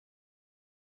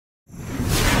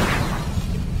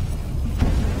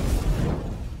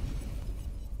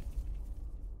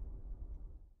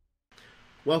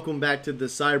Welcome back to the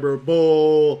Cyber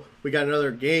Bowl. We got another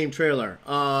game trailer.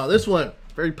 This one,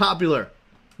 very popular.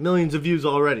 Millions of views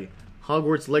already.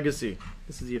 Hogwarts Legacy.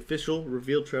 This is the official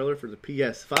reveal trailer for the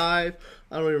PS5. I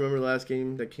don't even remember the last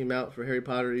game that came out for Harry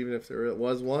Potter, even if there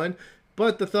was one.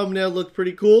 But the thumbnail looked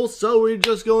pretty cool, so we're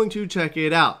just going to check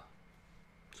it out.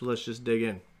 So let's just dig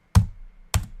in.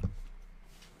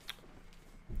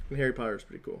 And Harry Potter is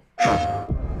pretty cool.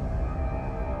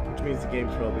 Which means the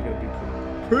game's probably going to be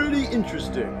pretty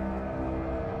interesting.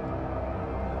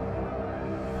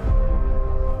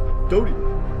 Dodie.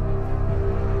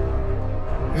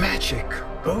 Magic,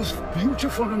 both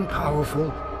beautiful and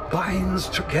powerful, binds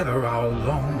together our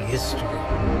long history.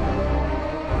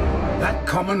 That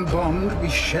common bond we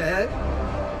share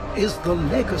is the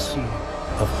legacy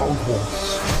of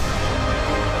Hogwarts.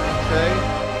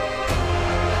 Okay.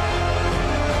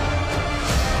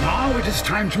 Now it is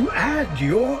time to add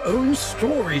your own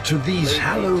story to these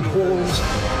hallowed halls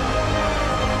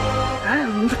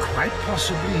and, quite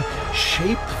possibly,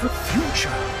 shape the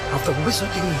future of the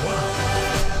wizarding world.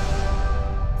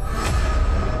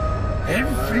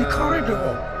 Every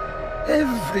corridor,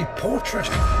 every portrait,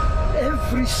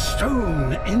 every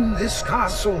stone in this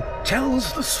castle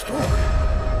tells the story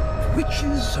of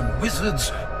witches and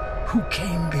wizards who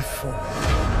came before.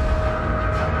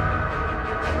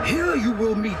 Here you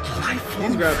will meet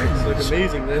lifelong friends look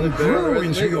amazing. They and look better grow than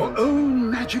into your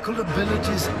own magical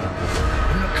abilities in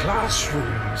the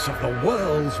classrooms of the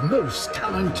world's most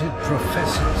talented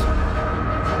professors.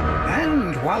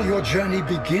 And while your journey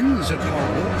begins at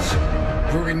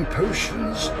Hogwarts, brewing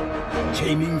potions,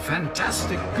 taming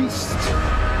fantastic beasts,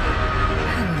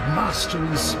 and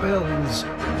mastering spells,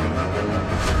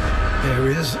 there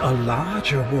is a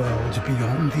larger world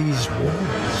beyond these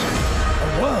walls.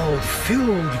 A world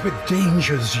filled with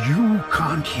dangers you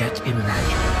can't yet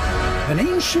imagine. An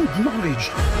ancient knowledge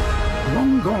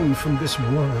long gone from this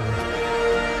world.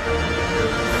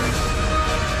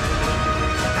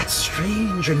 That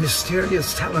strange and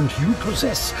mysterious talent you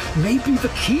possess may be the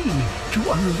key to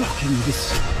unlocking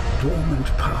this dormant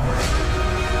power.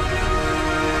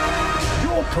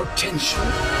 Your potential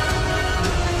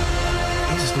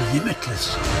is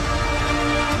limitless.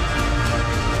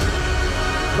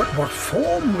 But what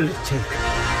form will it take?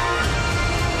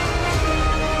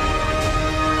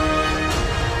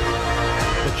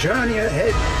 The journey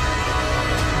ahead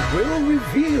will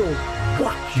reveal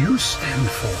what you stand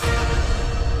for.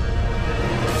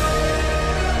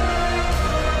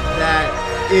 That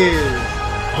is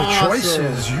The awesome.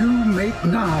 choices you make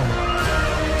now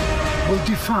will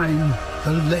define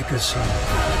the legacy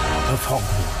of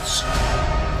Hogwarts.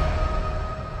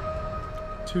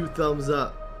 2 thumbs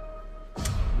up.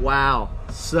 Wow.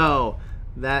 So,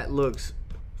 that looks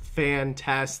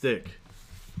fantastic.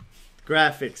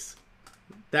 Graphics.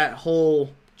 That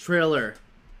whole trailer.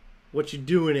 What you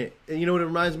do in it. And you know what it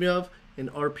reminds me of? An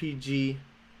RPG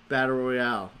Battle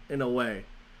Royale, in a way.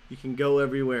 You can go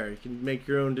everywhere. You can make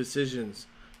your own decisions.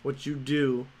 What you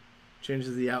do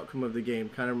changes the outcome of the game.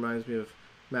 Kind of reminds me of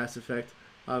Mass Effect.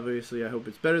 Obviously, I hope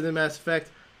it's better than Mass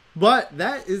Effect. But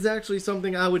that is actually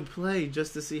something I would play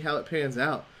just to see how it pans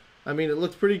out. I mean, it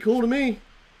looked pretty cool to me.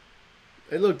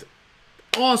 It looked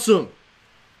awesome.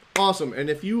 Awesome. And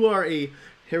if you are a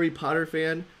Harry Potter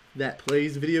fan that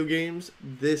plays video games,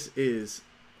 this is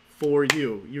for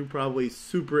you. You're probably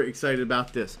super excited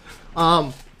about this.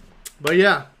 But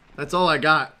yeah, that's all I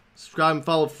got. Subscribe and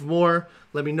follow for more.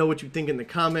 Let me know what you think in the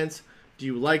comments. Do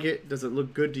you like it? Does it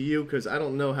look good to you? Because I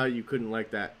don't know how you couldn't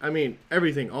like that. I mean,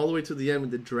 everything, all the way to the end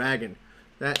with the dragon.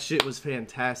 That shit was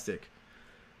fantastic.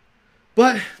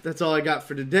 But that's all I got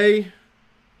for today.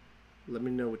 Let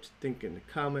me know what you think in the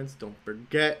comments. Don't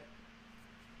forget.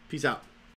 Peace out.